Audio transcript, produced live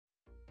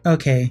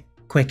Okay,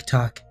 quick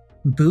talk.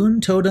 Boon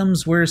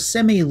Totems were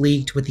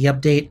semi-leaked with the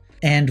update,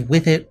 and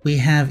with it we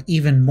have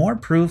even more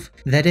proof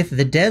that if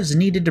the devs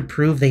needed to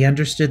prove they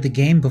understood the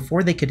game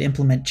before they could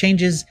implement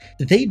changes,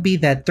 they'd be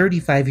that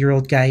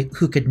 35-year-old guy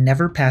who could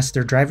never pass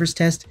their driver's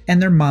test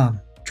and their mom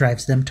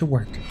drives them to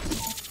work.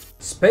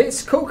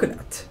 Space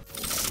Coconut.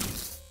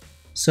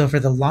 So for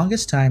the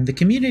longest time, the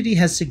community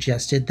has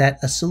suggested that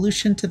a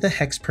solution to the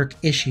Hex perk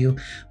issue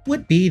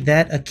would be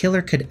that a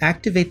killer could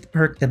activate the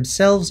perk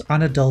themselves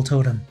on a dull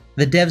totem.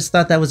 The devs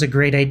thought that was a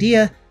great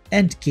idea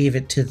and gave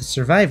it to the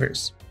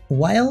survivors.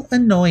 While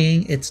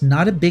annoying, it's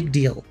not a big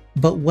deal.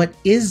 But what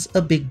is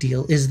a big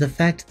deal is the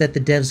fact that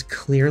the devs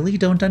clearly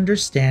don't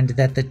understand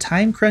that the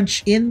time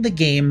crunch in the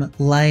game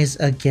lies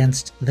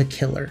against the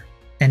killer.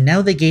 And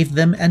now they gave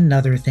them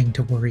another thing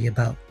to worry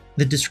about.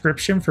 The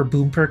description for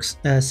Boon perks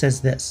says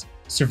this.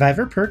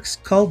 Survivor perks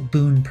called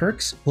Boon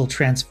perks will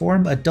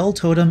transform a dull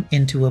totem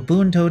into a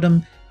Boon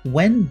totem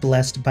when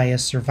blessed by a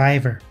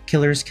survivor.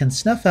 Killers can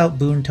snuff out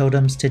Boon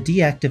totems to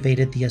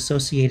deactivate the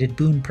associated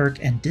Boon perk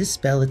and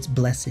dispel its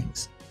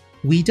blessings.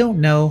 We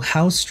don't know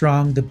how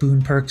strong the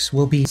Boon perks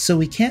will be, so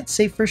we can't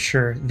say for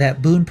sure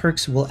that Boon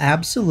perks will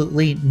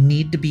absolutely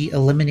need to be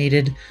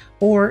eliminated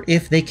or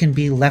if they can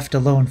be left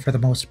alone for the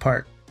most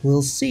part.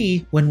 We'll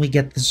see when we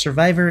get the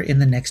survivor in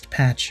the next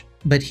patch.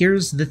 But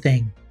here's the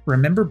thing.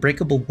 Remember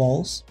breakable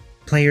walls?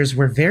 Players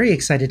were very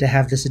excited to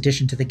have this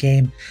addition to the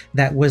game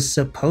that was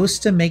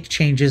supposed to make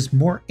changes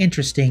more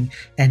interesting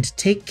and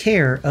take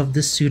care of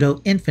the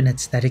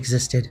pseudo-infinites that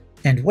existed.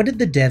 And what did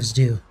the devs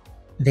do?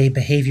 They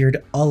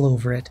behaviored all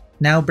over it.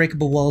 Now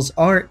breakable walls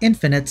are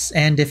infinites,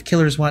 and if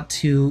killers want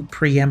to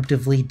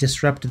preemptively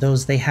disrupt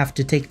those, they have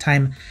to take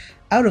time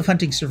out of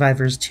hunting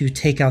survivors to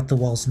take out the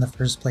walls in the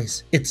first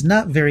place. It's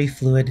not very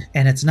fluid,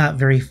 and it's not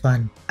very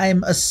fun.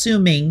 I'm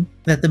assuming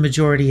that the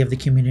majority of the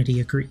community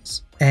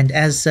agrees. And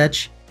as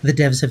such, the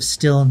devs have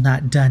still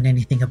not done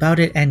anything about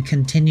it and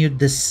continued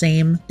the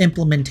same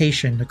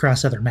implementation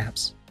across other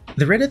maps.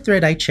 The Reddit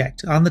thread I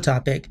checked on the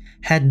topic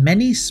had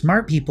many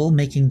smart people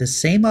making the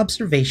same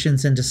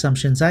observations and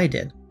assumptions I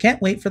did.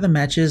 Can't wait for the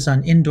matches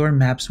on indoor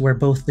maps where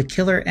both the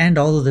killer and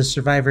all of the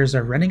survivors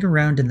are running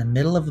around in the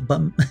middle of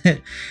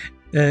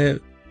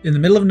in the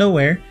middle of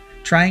nowhere,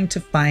 trying to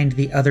find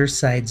the other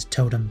side's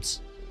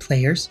totems.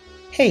 Players,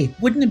 hey,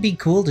 wouldn't it be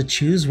cool to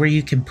choose where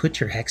you can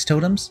put your hex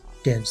totems?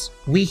 Devs,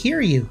 we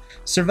hear you.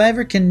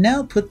 Survivor can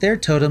now put their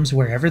totems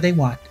wherever they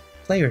want.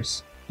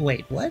 Players,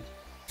 wait, what?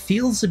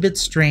 Feels a bit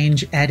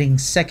strange adding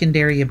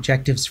secondary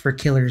objectives for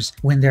killers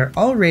when they're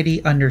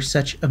already under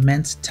such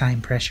immense time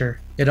pressure.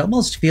 It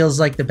almost feels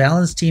like the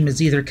balance team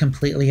is either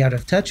completely out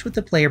of touch with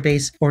the player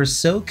base or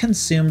so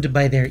consumed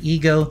by their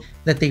ego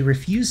that they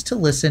refuse to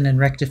listen and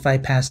rectify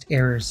past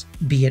errors,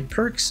 be it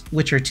perks,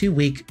 which are too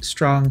weak,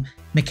 strong,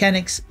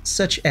 mechanics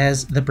such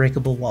as the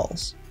breakable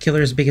walls.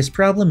 Killer's biggest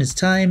problem is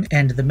time,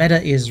 and the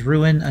meta is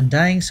Ruin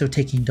Undying, so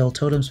taking dull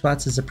totem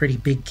spots is a pretty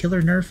big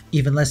killer nerf.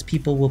 Even less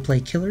people will play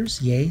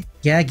killers, yay.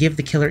 Yeah, give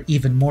the killer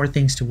even more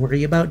things to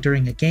worry about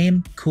during a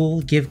game,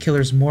 cool. Give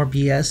killers more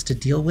BS to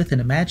deal with in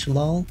a match,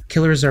 lol.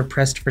 Killers are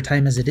pressed for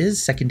time as it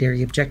is,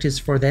 secondary objectives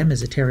for them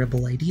is a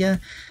terrible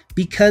idea.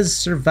 Because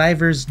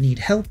survivors need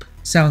help,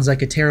 sounds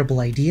like a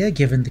terrible idea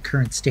given the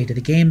current state of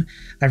the game.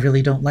 I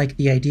really don't like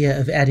the idea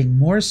of adding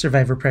more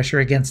survivor pressure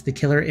against the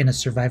killer in a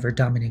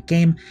survivor-dominant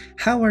game.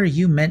 How are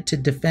you meant to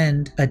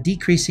defend a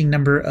decreasing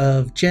number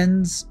of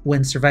gens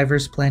when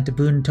survivors plant a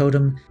Boon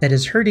totem that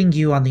is hurting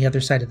you on the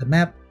other side of the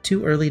map?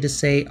 Too early to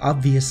say,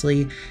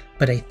 obviously,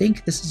 but I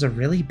think this is a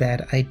really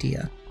bad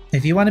idea.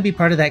 If you want to be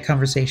part of that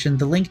conversation,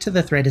 the link to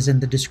the thread is in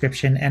the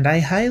description, and I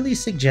highly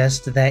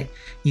suggest that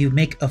you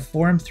make a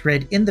forum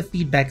thread in the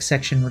feedback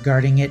section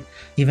regarding it,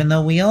 even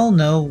though we all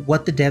know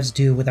what the devs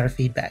do with our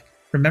feedback.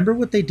 Remember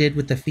what they did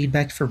with the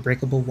feedback for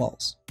breakable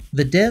walls.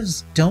 The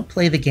devs don't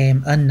play the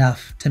game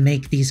enough to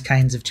make these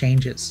kinds of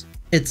changes.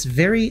 It's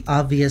very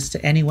obvious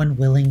to anyone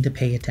willing to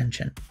pay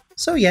attention.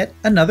 So yet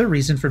another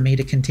reason for me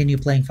to continue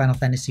playing Final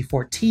Fantasy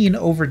XIV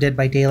over Dead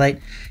by Daylight,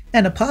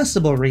 and a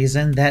possible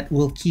reason that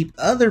will keep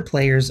other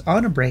players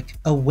on a break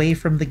away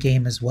from the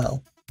game as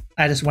well.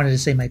 I just wanted to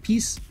say my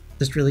piece,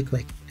 just really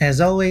quick. As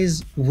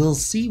always, we'll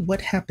see what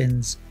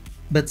happens,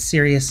 but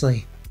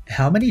seriously,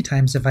 how many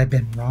times have I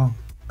been wrong?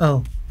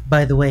 Oh,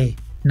 by the way,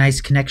 nice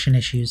connection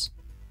issues.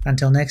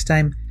 Until next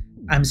time,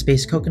 I'm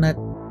Space Coconut,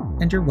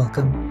 and you're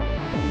welcome.